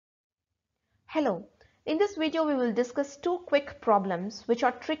Hello, in this video we will discuss two quick problems which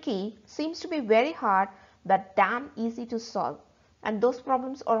are tricky, seems to be very hard but damn easy to solve, and those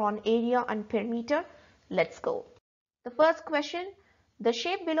problems are on area and perimeter. Let's go. The first question, the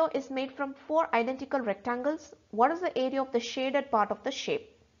shape below is made from four identical rectangles. What is the area of the shaded part of the shape?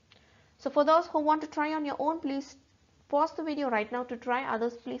 So for those who want to try on your own, please pause the video right now to try,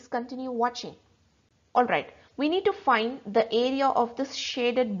 others please continue watching. Alright, we need to find the area of this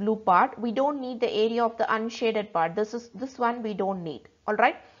shaded blue part. We don't need the area of the unshaded part. This one we don't need.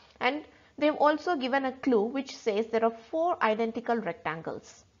 Alright, and they've also given a clue which says there are four identical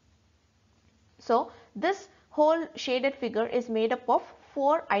rectangles. So this whole shaded figure is made up of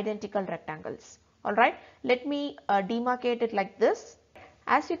four identical rectangles. Alright, let me demarcate it like this.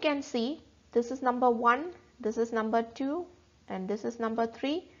 As you can see, this is number 1, this is number 2, and this is number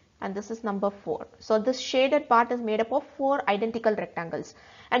 3. And this is number 4. So this shaded part is made up of four identical rectangles.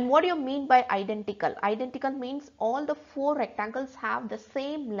 And what do you mean by identical? Identical means all the four rectangles have the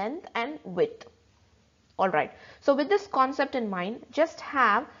same length and width. Alright, so with this concept in mind, just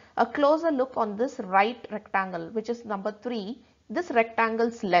have a closer look on this right rectangle, which is number 3, this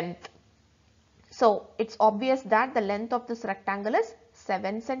rectangle's length. So it's obvious that the length of this rectangle is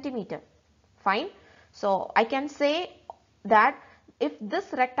 7 centimeter. Fine. So I can say that if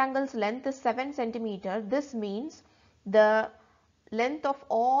this rectangle's length is 7 centimeter, this means the length of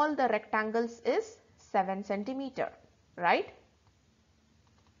all the rectangles is 7 centimeter, right?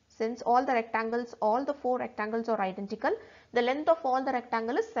 Since all the four rectangles are identical, the length of all the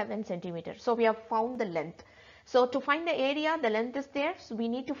rectangle is 7 centimeter. So we have found the length. So to find the area, the length is there. So we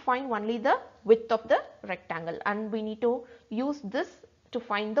need to find only the width of the rectangle, and we need to use this to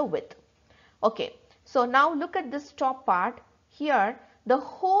find the width. Okay. So now look at this top part. Here the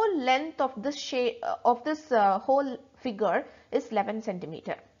whole length of this whole figure is 11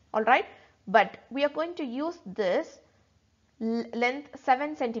 centimeter. Alright, but we are going to use this length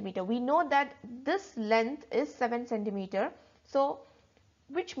 7 centimeter. We know that this length is 7 centimeter. So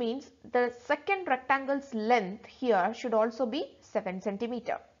which means the second rectangle's length here should also be 7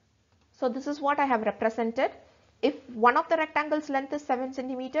 centimeter. So this is what I have represented. If one of the rectangles length is 7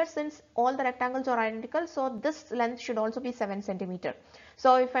 centimeter, since all the rectangles are identical, so this length should also be 7 centimeter.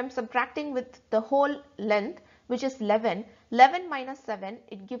 So if I am subtracting with the whole length, which is 11 minus 7,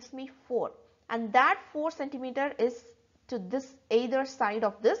 it gives me 4, and that 4 centimeter is to this either side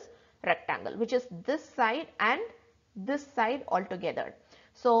of this rectangle, which is this side and this side altogether.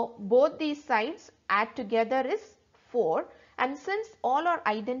 So both these sides add together is 4, and since all are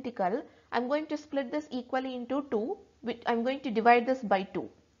identical, I'm going to split this equally into 2. I'm going to divide this by 2.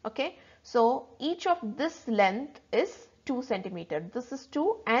 Okay. So each of this length is 2 centimeter. This is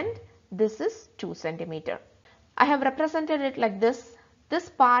 2 and this is 2 centimeter. I have represented it like this. This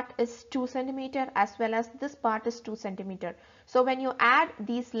part is 2 centimeter as well as this part is 2 centimeter. So when you add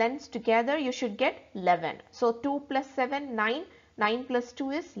these lengths together, you should get 11. So 2 plus 7, 9. 9 plus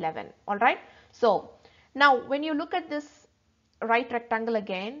 2 is 11. Alright. So now when you look at this right rectangle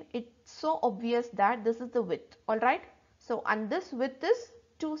again, it's so obvious that this is the width. Alright. So and this width is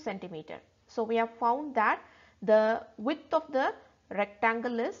 2 centimeter. So we have found that the width of the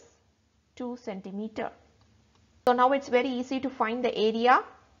rectangle is 2 centimeter. So now it's very easy to find the area.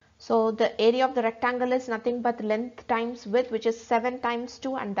 So the area of the rectangle is nothing but length times width, which is 7 times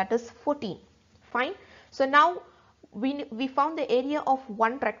 2, and that is 14. Fine. So now we found the area of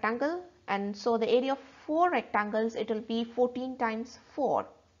one rectangle, and so the area of four rectangles, it will be 14 times 4.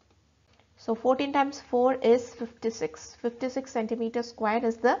 So 14 times 4 is 56. 56 centimeter square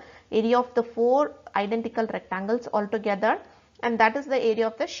is the area of the four identical rectangles altogether, and that is the area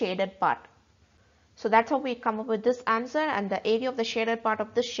of the shaded part. So that's how we come up with this answer, and the area of the shaded part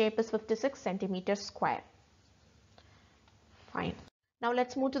of this shape is 56 centimeters square. Fine. Now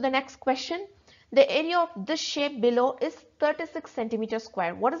let's move to the next question. The area of this shape below is 36 centimeters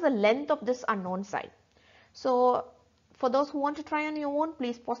square. What is the length of this unknown side? So for those who want to try on your own,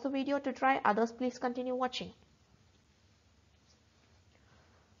 please pause the video to try. Others, please continue watching.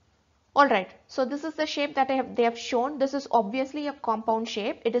 Alright, so this is the shape that they have shown. This is obviously a compound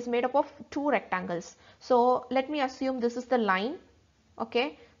shape. It is made up of two rectangles. So let me assume this is the line.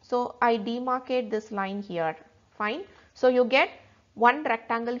 Okay, so I demarcate this line here. Fine. So you get one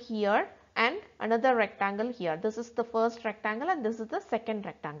rectangle here and another rectangle here. This is the first rectangle and this is the second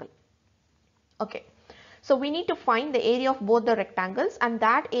rectangle. Okay, so we need to find the area of both the rectangles, and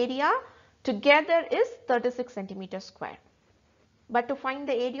that area together is 36 centimeters square. But to find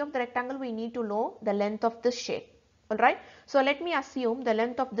the area of the rectangle, we need to know the length of this shape. Alright, so let me assume the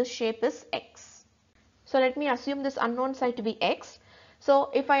length of this shape is x. So let me assume this unknown side to be x.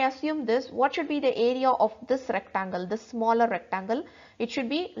 So if I assume this, what should be the area of this rectangle, this smaller rectangle? It should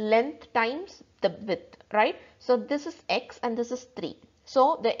be length times the width, right? So this is x and this is 3.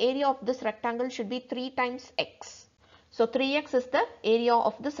 So the area of this rectangle should be 3 times x. So 3x is the area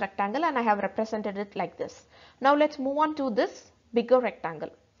of this rectangle and I have represented it like this. Now let's move on to this bigger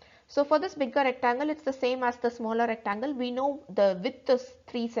rectangle. So for this bigger rectangle, it's the same as the smaller rectangle. We know the width is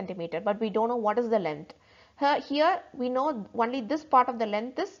 3 centimeter, but we don't know what is the length. Here we know only this part of the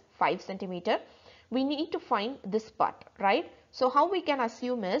length is 5 centimeter. We need to find this part, right? So how we can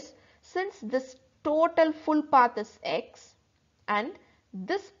assume is, since this total full path is x and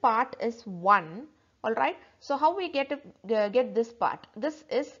this part is 1, alright. So how we get this part? This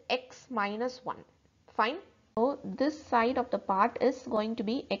is x minus 1, fine. So this side of the part is going to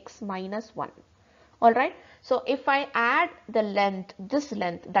be x minus 1. Alright. So if I add the length, this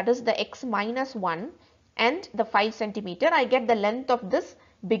length, that is the x minus 1 and the 5 centimeter, I get the length of this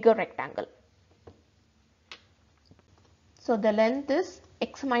bigger rectangle. So the length is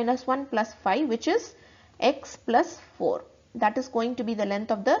x minus 1 plus 5, which is x plus 4. That is going to be the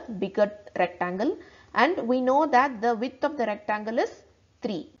length of the bigger rectangle. And we know that the width of the rectangle is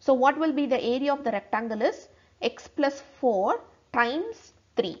 3. So what will be the area of the rectangle is x plus 4 times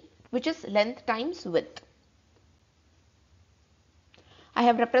 3, which is length times width. I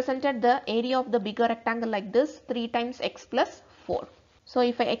have represented the area of the bigger rectangle like this, 3 times x plus 4. So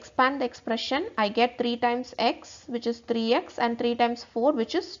if I expand the expression, I get 3 times x, which is 3x, and 3 times 4,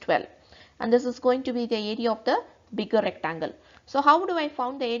 which is 12. And this is going to be the area of the bigger rectangle. So how do I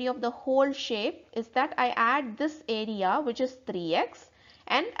find the area of the whole shape? Is that I add this area, which is 3x,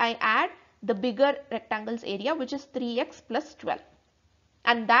 and I add the bigger rectangle's area, which is 3x plus 12.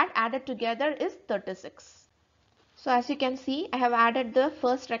 And that added together is 36. So as you can see, I have added the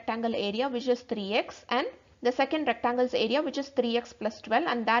first rectangle area, which is 3x, and the second rectangle's area, which is 3x plus 12,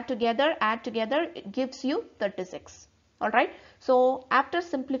 and that together, add together, it gives you 36. Alright. So after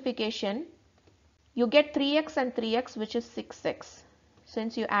simplification, you get 3x and 3x, which is 6x.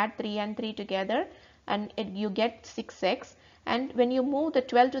 Since you add 3 and 3 together, and you get 6x. And when you move the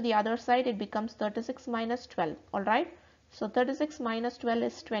 12 to the other side, it becomes 36 minus 12. Alright. So 36 minus 12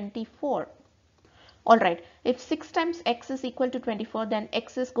 is 24. Alright. If 6 times x is equal to 24, then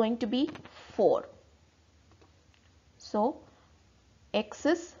x is going to be 4. So x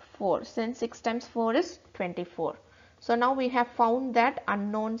is 4. Since 6 times 4 is 24. So now we have found that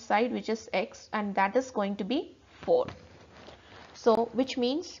unknown side, which is x, and that is going to be 4. So which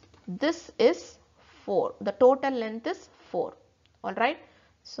means this is 4. The total length is 4. Alright.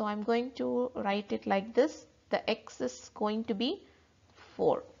 So I'm going to write it like this. The x is going to be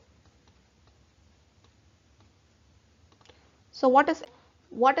 4. So what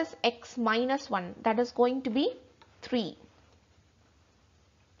is x minus 1? That is going to be 3.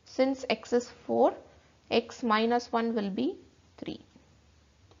 Since x is 4, x minus 1 will be 3.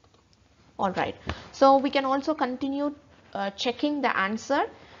 Alright. So we can also continue checking the answer.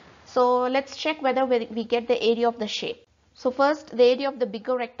 So let's check whether we get the area of the shape. So first, the area of the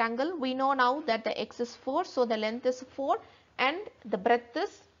bigger rectangle. We know now that the x is 4, so the length is 4, and the breadth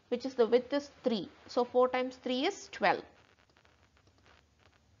is, which is the width, is 3. So 4 times 3 is 12.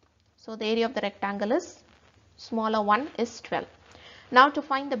 So the area of the rectangle is, smaller one is 12. Now to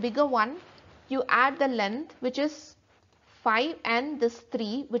find the bigger one, you add the length, which is 5, and this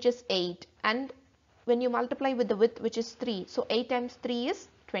 3, which is 8. And when you multiply with the width, which is 3, so 8 times 3 is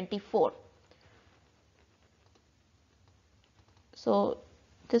 24. So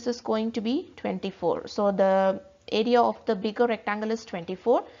this is going to be 24. So the area of the bigger rectangle is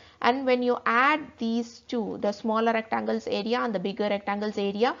 24. And when you add these two, the smaller rectangle's area and the bigger rectangle's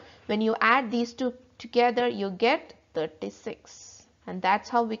area, when you add these two together, you get 36. And that's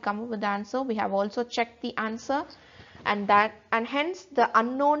how we come up with the answer. We have also checked the answer, and hence the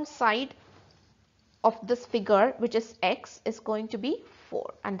unknown side of this figure, which is x, is going to be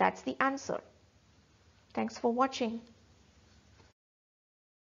 4. And that's the answer. Thanks for watching.